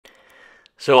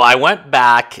So I went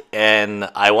back and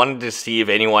I wanted to see if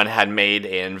anyone had made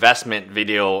an investment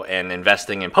video and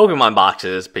investing in Pokemon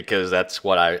boxes, because that's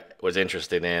what I was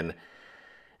interested in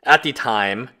at the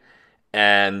time.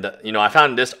 And, I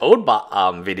found this old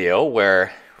video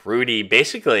where Rudy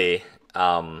basically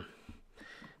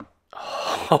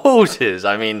hoses.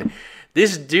 I mean,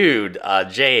 this dude,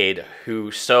 Jade, who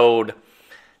sold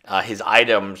his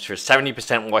items for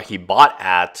 70% what he bought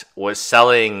at, was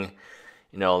selling,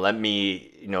 let me,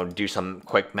 do some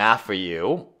quick math for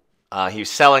you. He was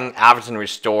selling Average and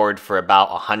Restored for about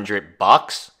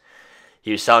 $100.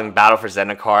 He was selling Battle for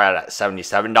Zendikar at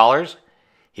 $77.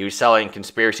 He was selling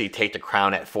Conspiracy Take the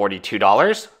Crown at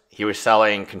 $42. He was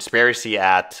selling Conspiracy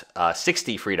at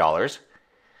 $63.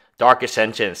 Dark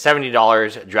Ascension at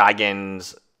 $70.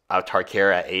 Dragons of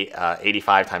Tarkir at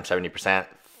 85 times 70%,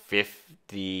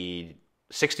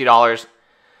 $60.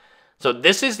 So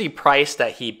this is the price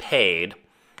that he paid.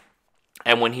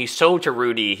 And when he sold to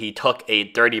Rudy, he took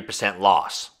a 30%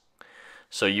 loss.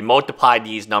 So you multiply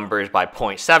these numbers by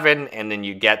 0.7, and then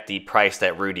you get the price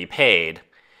that Rudy paid.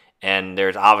 And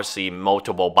there's obviously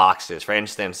multiple boxes. For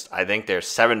instance, I think there's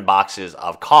 7 boxes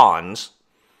of Cons.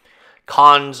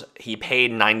 Cons, he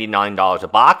paid $99 a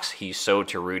box. He sold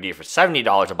to Rudy for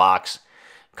 $70 a box.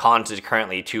 Cons is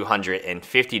currently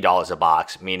 $250 a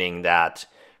box, meaning that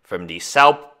from the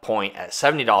sell point at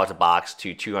 $70 a box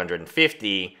to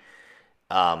 $250,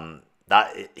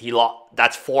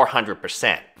 that's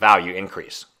 400% value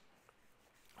increase,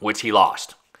 which he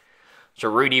lost. So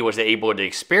Rudy was able to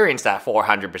experience that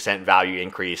 400% value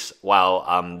increase,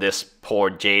 while this poor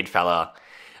Jade fella,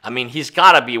 I mean, he's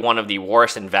got to be one of the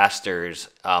worst investors.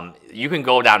 You can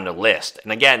go down the list.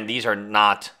 And again, these are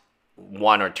not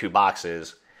 1 or 2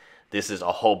 boxes. This is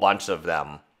a whole bunch of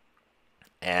them.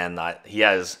 And he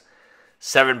has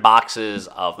 7 boxes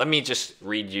of, let me just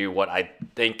read you what I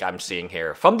think I'm seeing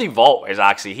here. From the vault is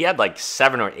actually, he had like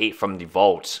 7 or 8 from the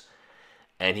vaults.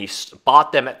 And he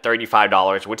bought them at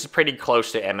 $35, which is pretty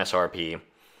close to MSRP.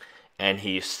 And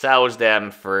he sells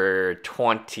them for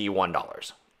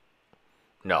 $21.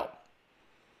 No.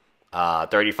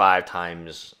 35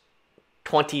 times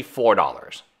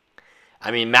 $24.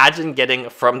 I mean, imagine getting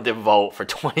from the vault for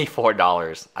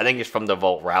 $24. I think it's from the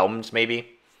Vault Realms, maybe.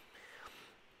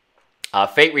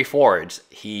 Fate Reforged,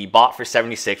 he bought for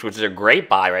 $76, which is a great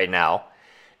buy right now.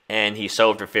 And he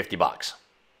sold for $50.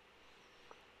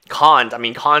 Cons,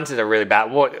 Cons is a really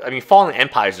bad one. Fallen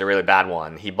Empire is a really bad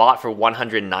one. He bought for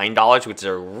 $109, which is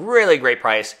a really great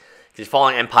price, because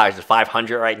Fallen Empire is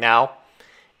 $500 right now.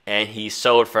 And he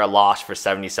sold for a loss for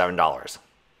 $77.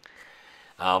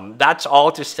 That's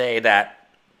all to say that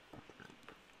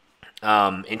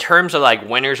in terms of like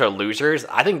winners or losers,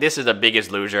 I think this is the biggest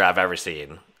loser I've ever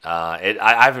seen.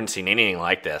 I haven't seen anything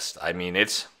like this. I mean,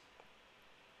 it's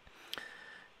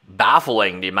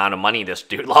baffling the amount of money this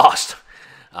dude lost.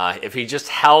 If he just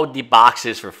held the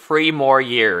boxes for 3 more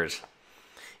years,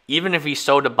 even if he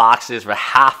sold the boxes for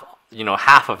half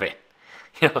of it,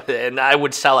 and I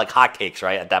would sell like hotcakes,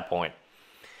 right, at that point.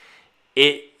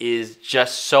 It is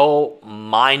just so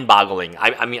mind-boggling.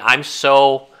 I'm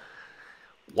so,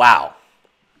 wow.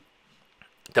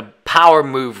 The power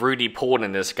move Rudy pulled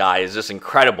in this guy is just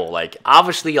incredible. Like,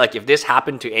 obviously, like, if this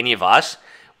happened to any of us,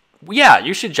 yeah,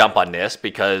 you should jump on this,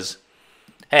 because,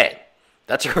 hey,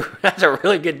 that's a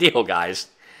really good deal, guys.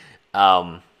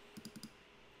 That's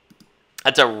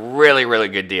a really, really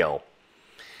good deal.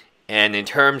 And in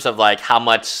terms of like how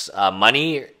much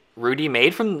money Rudy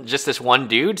made from just this one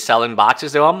dude selling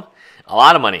boxes to him, a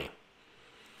lot of money.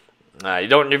 You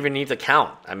don't even need to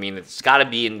count. I mean, it's got to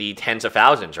be in the tens of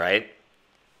thousands, right?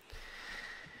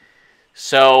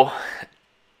 So,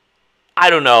 I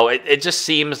don't know. It just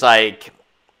seems like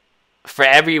for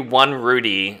every one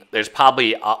Rudy, there's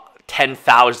probably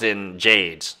 10,000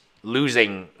 Jades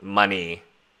losing money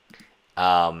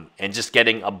and just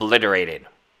getting obliterated.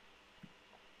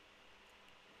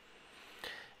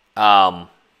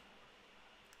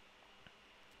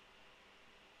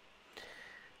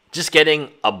 Just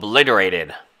getting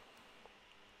obliterated.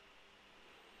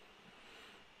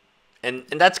 And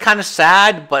that's kind of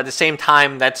sad, but at the same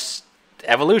time, that's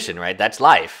evolution, right? That's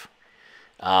life.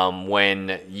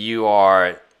 When you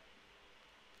are...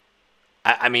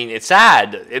 I mean, it's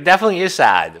sad. It definitely is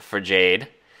sad for Jade.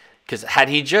 Because had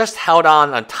he just held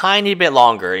on a tiny bit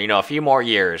longer, a few more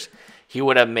years, he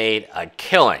would have made a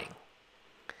killing.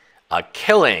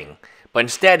 But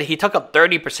instead he took a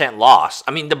 30% loss.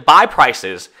 I mean, the buy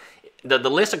prices, the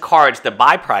list of cards, the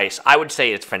buy price, I would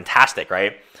say it's fantastic,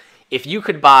 right? If you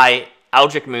could buy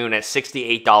Eldritch Moon at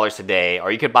 $68 today,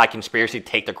 or you could buy Conspiracy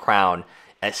Take the Crown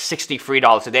at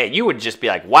 $63 a day, you would just be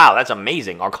like, wow, that's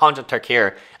amazing. Or Concept Turkey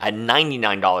at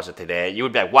 $99 a day, you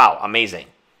would be like, wow, amazing.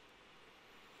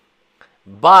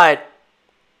 But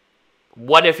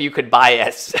what if you could buy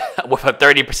it with a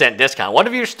 30% discount? What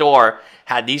if your store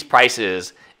had these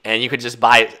prices and you could just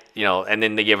buy it, you know, and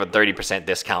then they give a 30%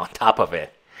 discount on top of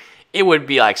it? It would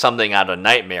be like something out of a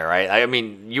nightmare, right? I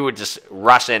mean, you would just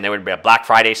rush in. There would be a Black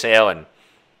Friday sale, and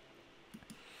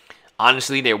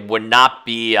honestly, there would not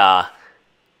be, you know,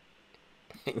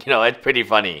 it's pretty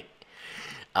funny.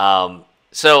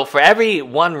 So for every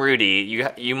one Rudy,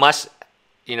 you must,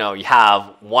 you know, you have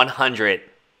 100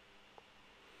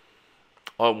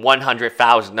 or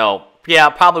 100,000. No, yeah,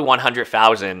 probably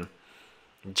 100,000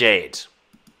 jades,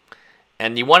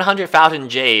 and the 100,000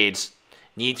 jades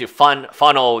need to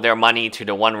funnel their money to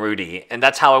the one Rudy, and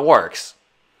that's how it works.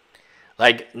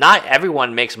 Like, not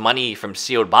everyone makes money from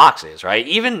sealed boxes, right?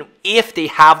 Even if they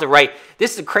have the right...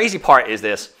 This is the crazy part is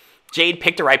this. Jade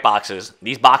picked the right boxes.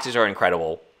 These boxes are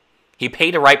incredible. He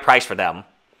paid the right price for them.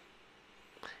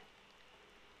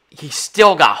 He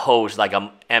still got hosed like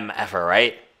a MFer,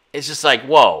 right? It's just like,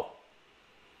 whoa.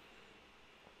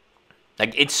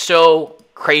 Like, it's so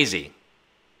crazy.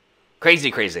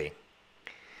 Crazy, crazy.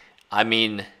 I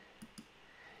mean,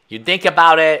 you think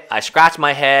about it, I scratch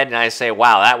my head and I say,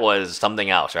 wow, that was something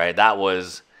else, right? That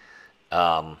was,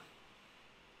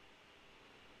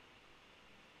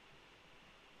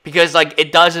 because, like,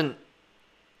 it doesn't,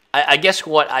 I guess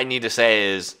what I need to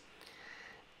say is,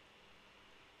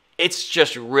 it's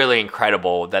just really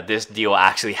incredible that this deal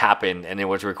actually happened and it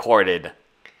was recorded.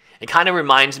 It kind of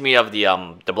reminds me of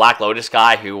the Black Lotus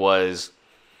guy who was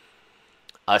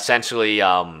essentially,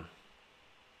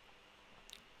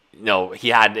 you know, he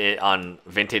had it on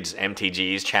Vintage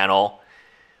MTG's channel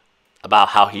about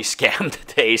how he scammed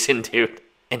the Asian dude,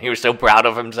 and he was so proud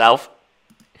of himself.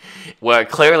 Well,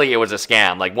 clearly it was a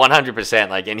scam, like 100%.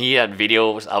 Like, and he had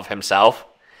videos of himself,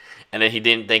 and then he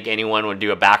didn't think anyone would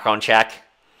do a background check.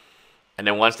 And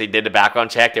then once they did the background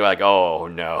check, they were like, "Oh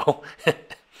no."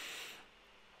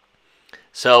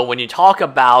 So when you talk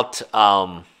about,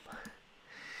 I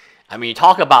mean, you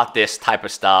talk about this type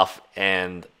of stuff,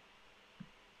 and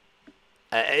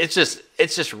it's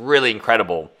just really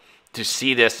incredible to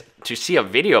see this, to see a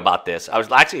video about this. I was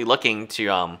actually looking to, you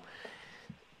know,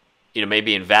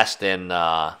 maybe invest in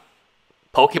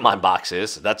Pokemon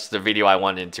boxes. That's the video I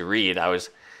wanted to read.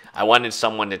 I wanted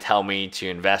someone to tell me to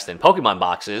invest in Pokemon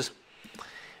boxes,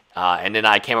 and then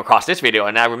I came across this video,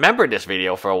 and I remembered this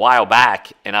video for a while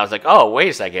back, and I was like, oh, wait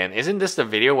a second, isn't this the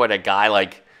video where the guy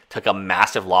like took a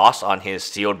massive loss on his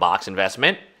sealed box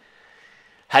investment?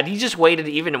 Had he just waited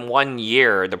even 1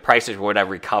 year, the prices would have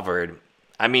recovered.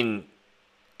 I mean,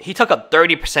 he took a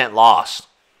 30% loss.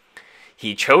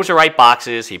 He chose the right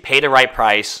boxes, he paid the right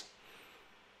price,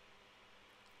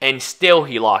 and still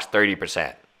he lost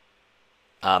 30%.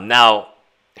 Now,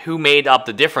 who made up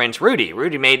the difference? Rudy.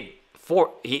 Rudy made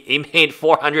he made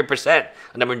 400%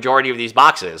 on the majority of these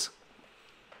boxes.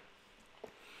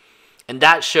 And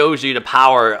that shows you the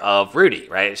power of Rudy,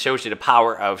 right? It shows you the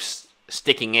power of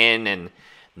sticking in and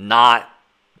not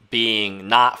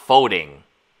folding.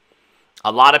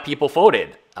 A lot of people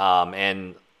folded,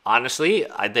 and honestly,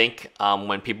 I think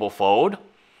when people fold,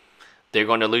 they're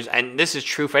going to lose. And this is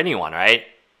true for anyone, right?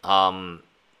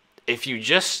 If you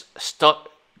just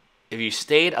if you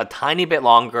stayed a tiny bit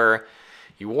longer,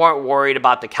 you weren't worried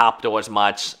about the capital as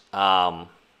much,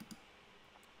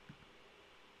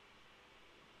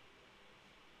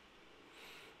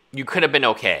 you could have been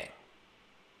okay.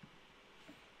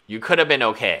 You could have been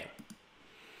okay.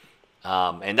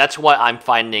 And that's what I'm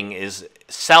finding is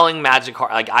selling Magic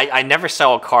card. Like, I never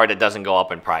sell a card that doesn't go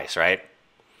up in price, right?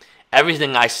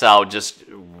 Everything I sell just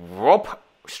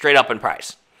straight up in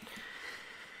price.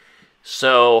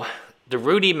 So the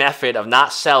Rudy method of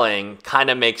not selling kind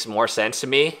of makes more sense to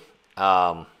me.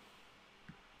 Because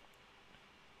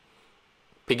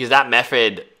that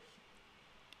method,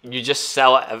 you just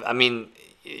sell. I mean,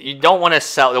 you don't want to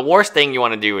sell. The worst thing you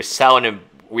want to do is sell and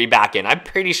re-back in. I'm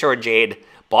pretty sure Jade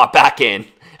bought back in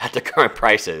at the current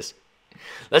prices.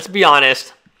 Let's be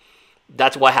honest.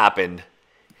 That's what happened.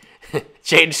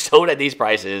 Jade sold at these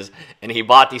prices, and he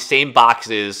bought these same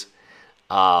boxes.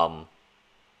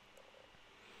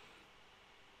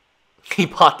 He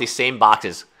bought these same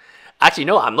boxes. Actually,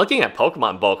 no, I'm looking at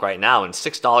Pokemon bulk right now, and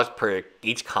 $6 per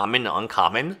each common and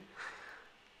uncommon.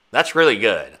 That's really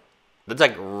good. That's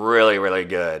like really, really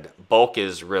good. Bulk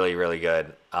is really, really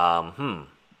good.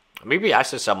 Maybe I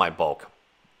should sell my bulk.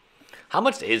 How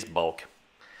much is bulk?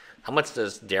 How much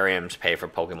does Darium's pay for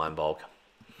Pokemon bulk?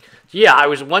 Yeah,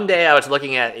 one day I was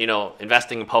looking at,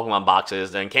 investing in Pokemon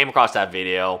boxes and came across that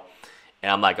video.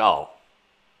 And I'm like, oh,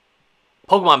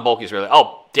 Pokemon bulk is really...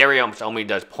 Oh, Darius only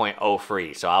does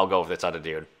 0.03, so I'll go with this other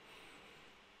dude.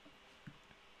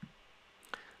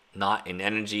 Not in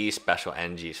energy, special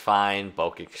energy is fine.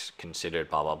 Bulk is considered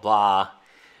blah, blah, blah.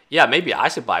 Yeah, maybe I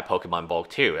should buy Pokemon bulk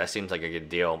too. That seems like a good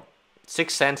deal.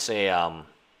 6 cents a...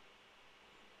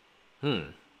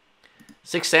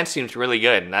 6 cents seems really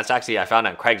good, and that's actually, I found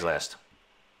on Craigslist.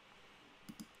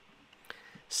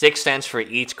 6 cents for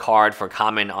each card for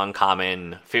common,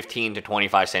 uncommon, 15 to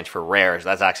 25 cents for rares.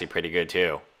 That's actually pretty good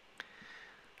too.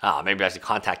 Ah, maybe I should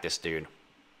contact this dude.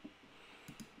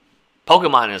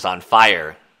 Pokemon is on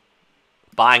fire.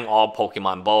 Buying all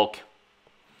Pokemon bulk.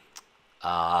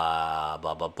 Blah,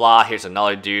 blah, blah. Here's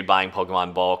another dude buying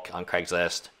Pokemon bulk on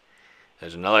Craigslist.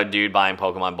 There's another dude buying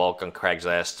Pokemon bulk on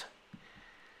Craigslist.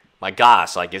 My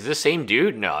gosh, like, is this the same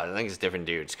dude? No, I think it's different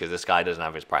dudes because this guy doesn't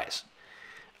have his price.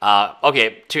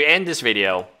 Okay, to end this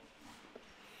video,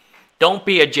 don't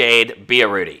be a Jade, be a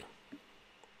Rudy.